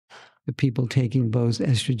the people taking both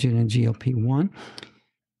estrogen and GLP-1,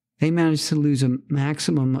 they managed to lose a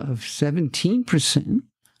maximum of 17%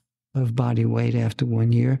 of body weight after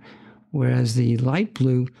 1 year, whereas the light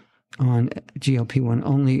blue on GLP-1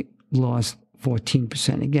 only lost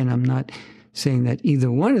 14%. Again, I'm not saying that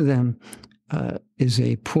either one of them is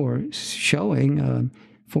a poor showing.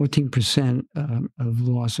 14% of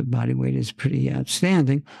loss of body weight is pretty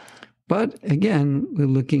outstanding. But again, we're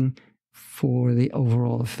looking for the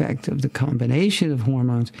overall effect of the combination of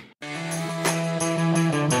hormones.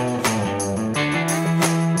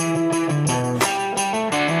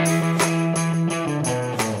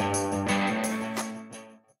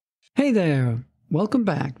 Hey there, welcome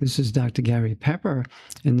back. This is Dr. Gary Pepper,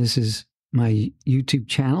 and this is my YouTube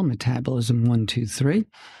channel, Metabolism 123.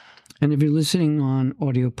 And if you're listening on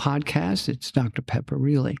audio podcast, it's Dr. Pepper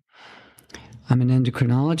Really. I'm an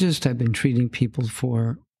endocrinologist. I've been treating people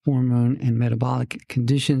for hormone and metabolic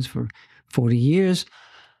conditions for 40 years.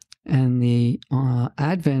 And the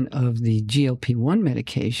advent of the GLP-1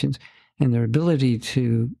 medications and their ability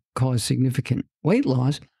to cause significant weight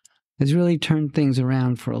loss has really turned things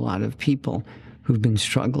around for a lot of people who've been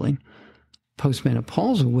struggling.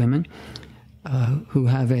 Postmenopausal women who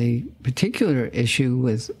have a particular issue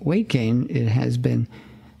with weight gain, it has been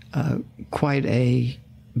quite a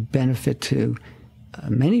benefit to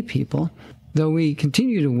many people, though we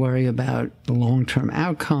continue to worry about the long-term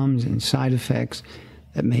outcomes and side effects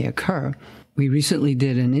that may occur. We recently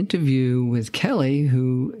did an interview with Kelly,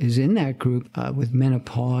 who is in that group with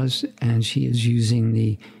menopause, and she is using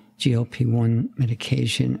the GLP-1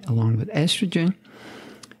 medication along with estrogen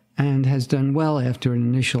and has done well after an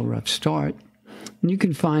initial rough start. And you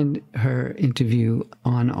can find her interview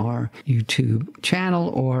on our YouTube channel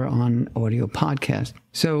or on audio podcast.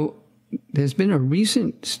 So there's been a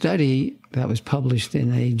recent study that was published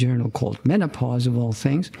in a journal called Menopausal, of all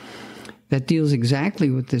things, that deals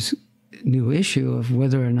exactly with this new issue of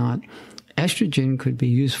whether or not estrogen could be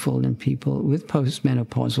useful in people with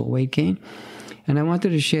postmenopausal weight gain. And I wanted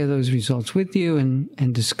to share those results with you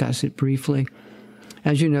and discuss it briefly.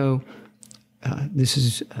 As you know, this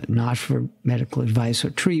is not for medical advice or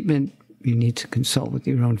treatment. You need to consult with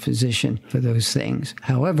your own physician for those things.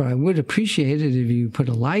 However, I would appreciate it if you put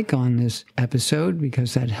a like on this episode,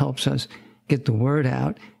 because that helps us get the word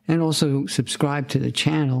out, and also subscribe to the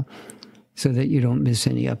channel so that you don't miss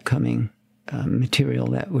any upcoming material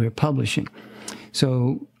that we're publishing.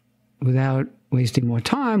 So without wasting more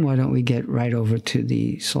time, why don't we get right over to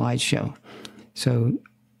the slideshow? So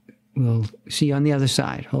we'll see you on the other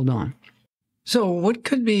side. Hold on. So what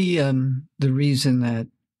could be the reason that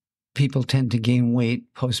people tend to gain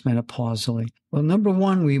weight postmenopausally? Well, number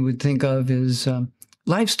one we would think of is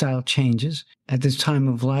lifestyle changes. At this time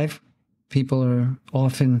of life, people are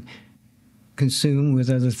often consumed with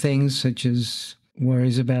other things such as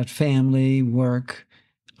worries about family, work,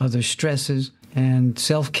 other stresses, and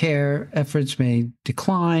self-care efforts may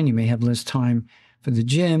decline. You may have less time for the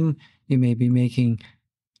gym. You may be making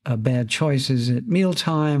bad choices at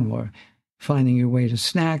mealtime, or finding your way to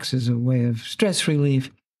snacks as a way of stress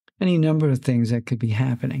relief, any number of things that could be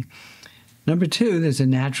happening. Number two, there's a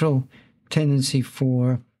natural tendency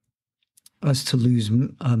for us to lose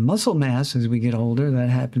muscle mass as we get older. That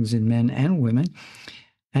happens in men and women.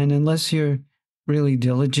 And unless you're really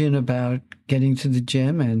diligent about getting to the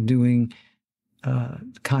gym and doing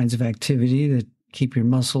kinds of activity that keep your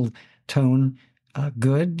muscle tone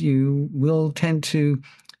good, you will tend to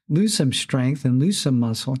lose some strength and lose some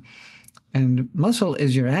muscle. And muscle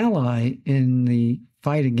is your ally in the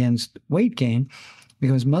fight against weight gain,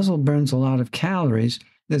 because muscle burns a lot of calories.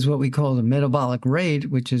 There's what we call the metabolic rate,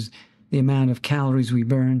 which is the amount of calories we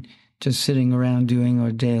burn just sitting around doing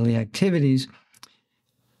our daily activities.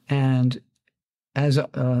 And as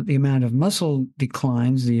the amount of muscle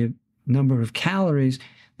declines, the number of calories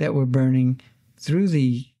that we're burning through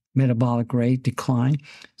the metabolic rate decline.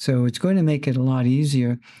 So it's going to make it a lot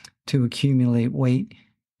easier to accumulate weight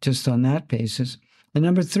just on that basis. And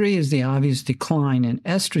number three is the obvious decline in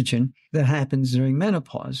estrogen that happens during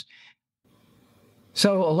menopause.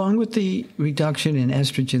 So along with the reduction in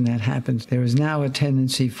estrogen that happens, there is now a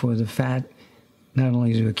tendency for the fat not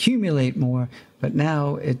only to accumulate more, but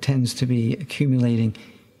now it tends to be accumulating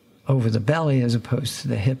over the belly as opposed to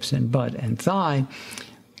the hips and butt and thigh,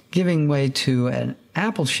 giving way to an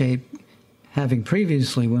apple shape, having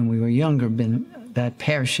previously, when we were younger, been that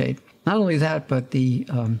pear shape. Not only that, but the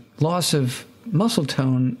loss of muscle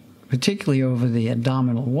tone, particularly over the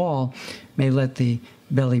abdominal wall, may let the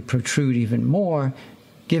belly protrude even more,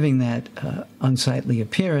 giving that unsightly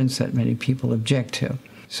appearance that many people object to.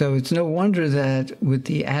 So it's no wonder that with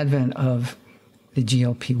the advent of the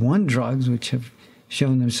GLP-1 drugs, which have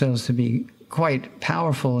shown themselves to be quite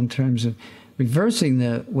powerful in terms of reversing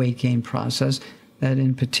the weight gain process, that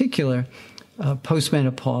in particular,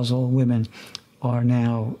 postmenopausal women are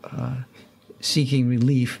now seeking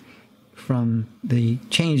relief from the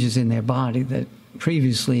changes in their body that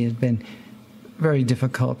previously had been very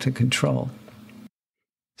difficult to control.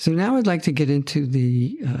 So now I'd like to get into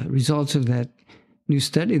the results of that new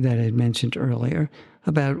study that I had mentioned earlier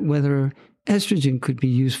about whether estrogen could be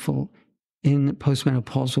useful in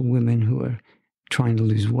postmenopausal women who are trying to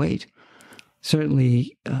lose weight.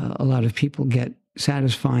 Certainly, a lot of people get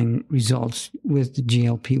satisfying results with the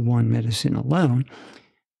GLP-1 medicine alone.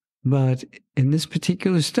 But in this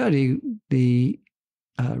particular study, the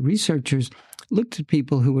researchers looked at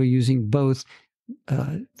people who were using both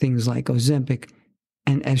things like Ozempic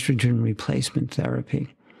and estrogen replacement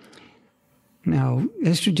therapy. Now,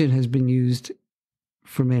 estrogen has been used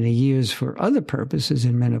for many years for other purposes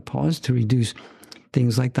in menopause to reduce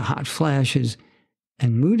things like the hot flashes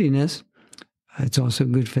and moodiness. It's also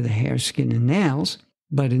good for the hair, skin, and nails.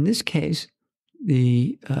 But in this case,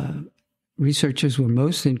 the researchers were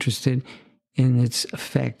most interested in its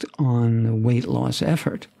effect on the weight loss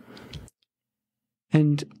effort.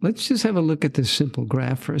 And let's just have a look at this simple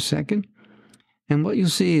graph for a second. And what you'll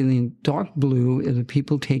see in the dark blue are the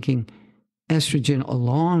people taking estrogen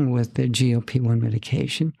along with their GLP-1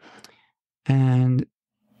 medication. And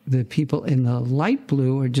the people in the light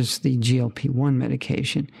blue are just the GLP-1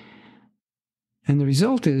 medication. And the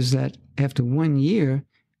result is that after 1 year,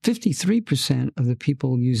 53% of the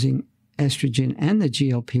people using estrogen and the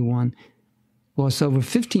GLP-1 lost over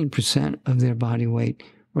 15% of their body weight,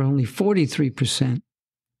 where only 43%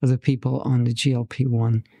 of the people on the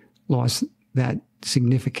GLP-1 lost that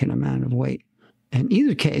significant amount of weight. In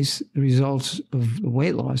either case, the results of the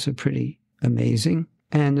weight loss are pretty amazing.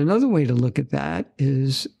 And another way to look at that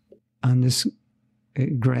is on this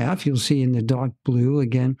graph. You'll see in the dark blue,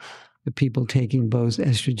 again, the people taking both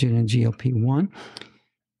estrogen and GLP-1.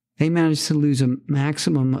 They managed to lose a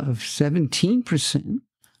maximum of 17%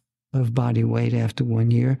 of body weight after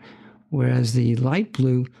 1 year, whereas the light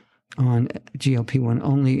blue on GLP-1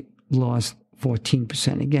 only lost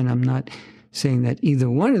 14%. Again, I'm not saying that either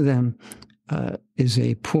one of them is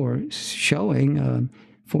a poor showing.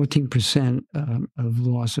 14% of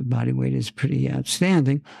loss of body weight is pretty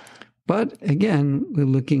outstanding. But again, we're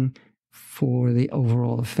looking for the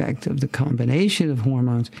overall effect of the combination of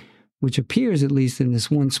hormones, which appears, at least in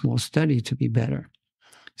this one small study, to be better.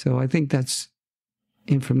 So I think that's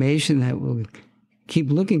information that we'll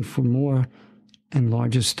keep looking for more and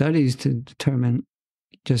larger studies to determine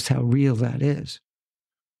just how real that is.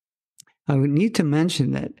 I would need to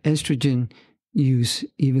mention that estrogen use,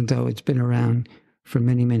 even though it's been around for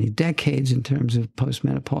many, many decades in terms of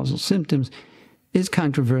postmenopausal symptoms, is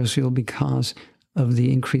controversial because of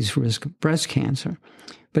the increased risk of breast cancer.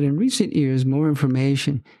 But in recent years, more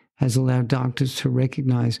information has allowed doctors to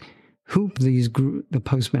recognize who the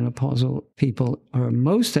postmenopausal people are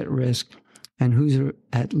most at risk and who's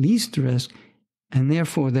at least risk, and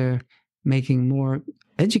therefore they're making more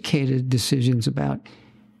educated decisions about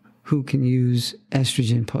who can use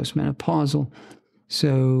estrogen postmenopausal.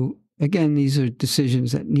 So again, these are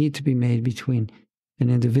decisions that need to be made between an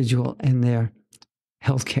individual and their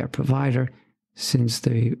healthcare provider, since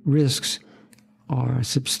the risks are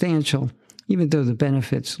substantial, even though the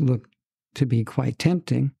benefits look to be quite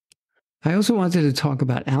tempting. I also wanted to talk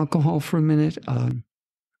about alcohol for a minute.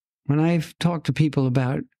 When I've talked to people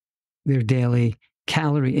about their daily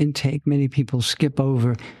calorie intake, many people skip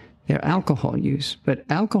over their alcohol use. But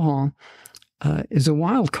alcohol is a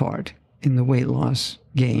wild card in the weight loss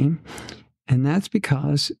game. And that's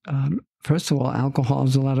because, first of all, alcohol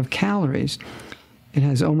has a lot of calories. It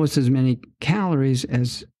has almost as many calories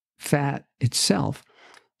as fat itself.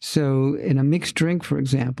 So in a mixed drink, for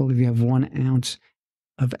example, if you have 1 ounce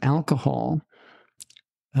of alcohol,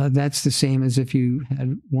 that's the same as if you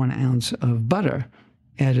had 1 ounce of butter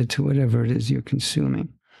added to whatever it is you're consuming.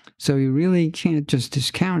 So you really can't just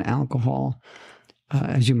discount alcohol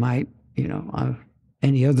as you might,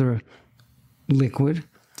 any other liquid.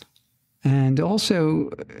 And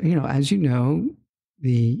also, as you know,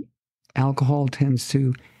 the alcohol tends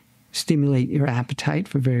to stimulate your appetite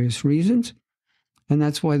for various reasons. And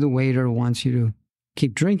that's why the waiter wants you to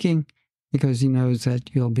keep drinking, because he knows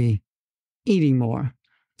that you'll be eating more.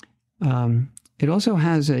 It also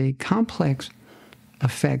has a complex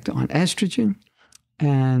effect on estrogen.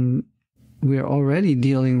 And we're already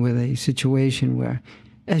dealing with a situation where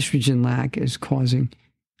estrogen lack is causing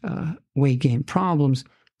weight gain problems.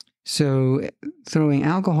 So throwing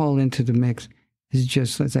alcohol into the mix is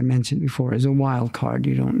just, as I mentioned before, is a wild card.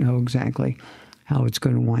 You don't know exactly how it's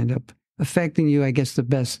going to wind up affecting you. I guess the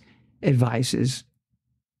best advice is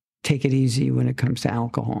take it easy when it comes to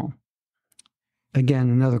alcohol. Again,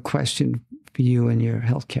 another question for you and your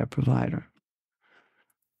healthcare provider.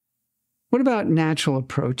 What about natural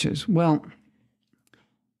approaches? Well,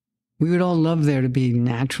 we would all love there to be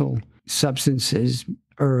natural substances,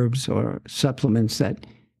 herbs, or supplements that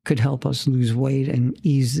could help us lose weight and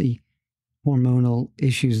ease the hormonal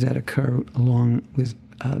issues that occur along with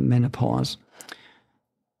menopause.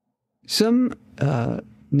 Some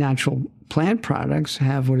natural plant products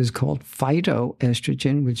have what is called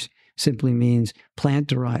phytoestrogen, which simply means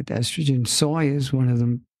plant-derived estrogen. Soy is one of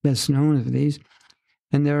the best known of these.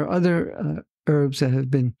 And there are other herbs that have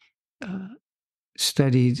been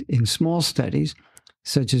studied in small studies,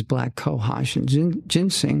 such as black cohosh and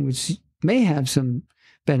ginseng, which may have some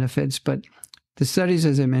benefits, but the studies,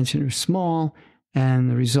 as I mentioned, are small and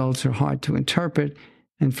the results are hard to interpret.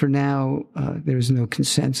 And for now, there's no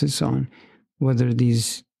consensus on whether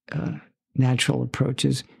these natural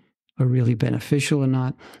approaches are really beneficial or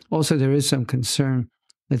not. Also, there is some concern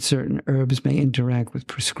that certain herbs may interact with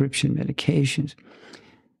prescription medications.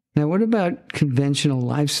 Now, what about conventional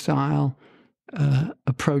lifestyle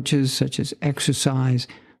approaches such as exercise,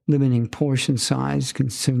 limiting portion size,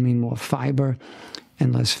 consuming more fiber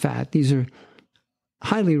and less fat? These are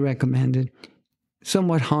highly recommended,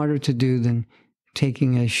 somewhat harder to do than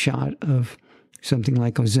taking a shot of something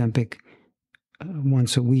like Ozempic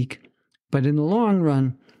once a week. But in the long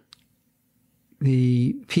run,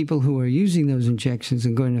 the people who are using those injections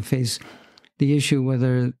are going to face the issue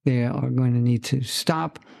whether they are going to need to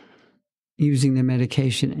stop using their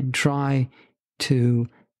medication and try to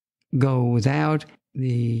go without.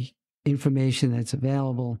 The information that's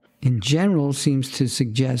available in general seems to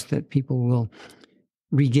suggest that people will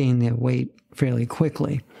regain their weight fairly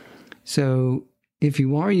quickly. So if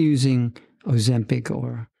you are using Ozempic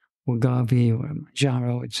or Wegovy or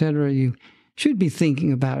Mounjaro, etc., you should be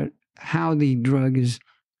thinking about how the drug is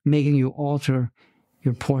making you alter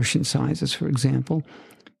your portion sizes, for example,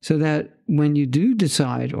 so that when you do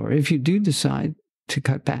decide, or if you do decide to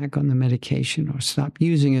cut back on the medication or stop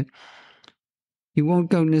using it, you won't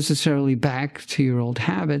go necessarily back to your old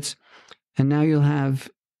habits. And now you'll have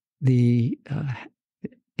the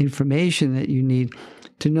information that you need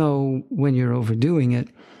to know when you're overdoing it,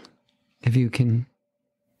 if you can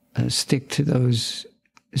stick to those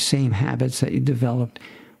same habits that you developed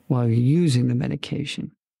while you're using the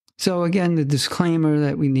medication. So again, the disclaimer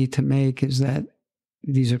that we need to make is that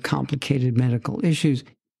these are complicated medical issues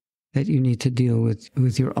that you need to deal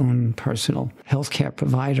with your own personal healthcare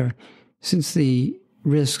provider, since the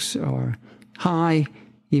risks are high,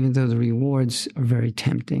 even though the rewards are very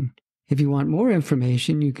tempting. If you want more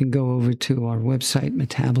information, you can go over to our website,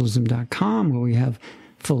 metabolism.com, where we have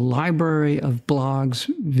a full library of blogs,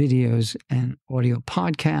 videos, and audio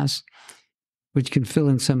podcasts, which can fill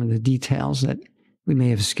in some of the details that we may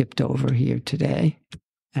have skipped over here today.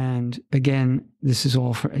 And again, this is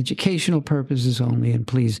all for educational purposes only, and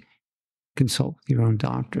please consult with your own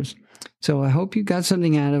doctors. So I hope you got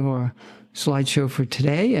something out of our slideshow for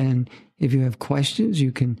today. And if you have questions,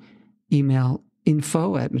 you can email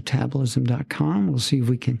info@metabolism.com. We'll see if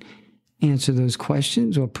we can answer those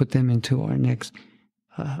questions or put them into our next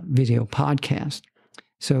video podcast.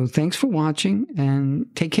 So thanks for watching and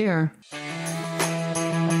take care.